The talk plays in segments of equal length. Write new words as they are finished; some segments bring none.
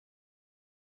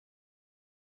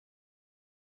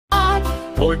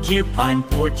Porcupine,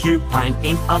 porcupine,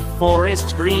 in a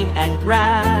forest green and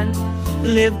grand,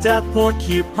 lived a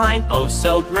porcupine oh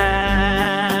so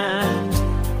grand.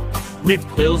 With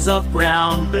quills of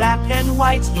brown, black and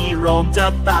white, he roamed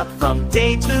about from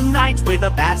day to night with a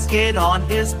basket on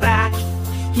his back.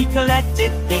 He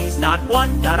collected things, not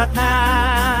one, not a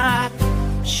pack.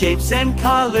 Shapes and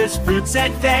colors, fruits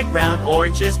and background,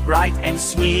 oranges bright and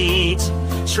sweet.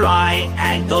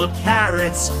 Triangle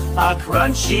carrots, a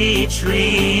crunchy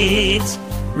treat.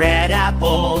 Red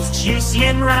apples, juicy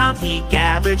and round, he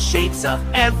gathered shapes of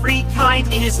every kind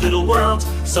in his little world,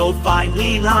 so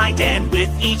finely lined, and with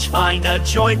each find a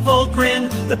joyful grin,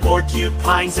 the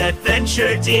porcupine's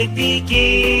adventure did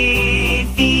begin.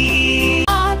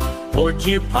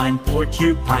 Porcupine,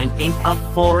 porcupine, in a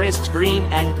forest green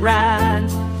and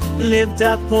grand, lived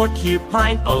a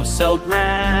porcupine oh so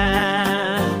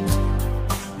grand.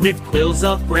 With quills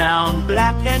of brown,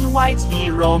 black and white,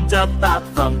 he roamed about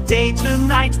from day to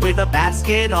night with a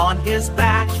basket on his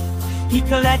back. He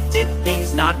collected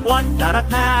things, not one, not a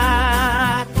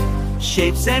pack.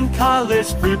 Shapes and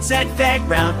colors, fruits and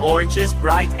background, oranges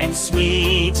bright and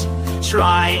sweet.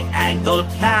 Triangle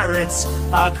carrots,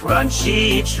 a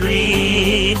crunchy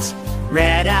treat.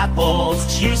 Red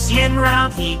apples, juicy and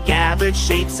round, he gathered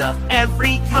shapes of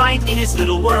every kind in his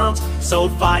little world, so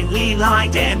finely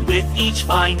lined, and with each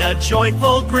find a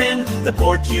joyful grin, the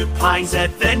porcupine's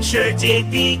adventure did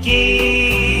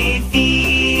begin.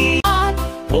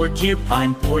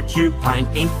 Porcupine, porcupine,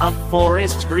 in a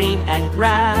forest green and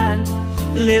grand,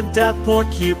 lived a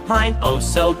porcupine oh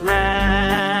so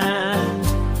grand.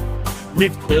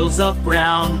 With quills of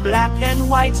brown, black and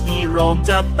white, he roamed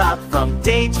about from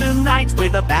day to night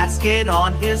with a basket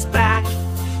on his back.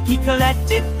 He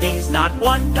collected things, not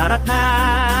one, not a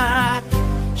pack.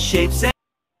 Shapes and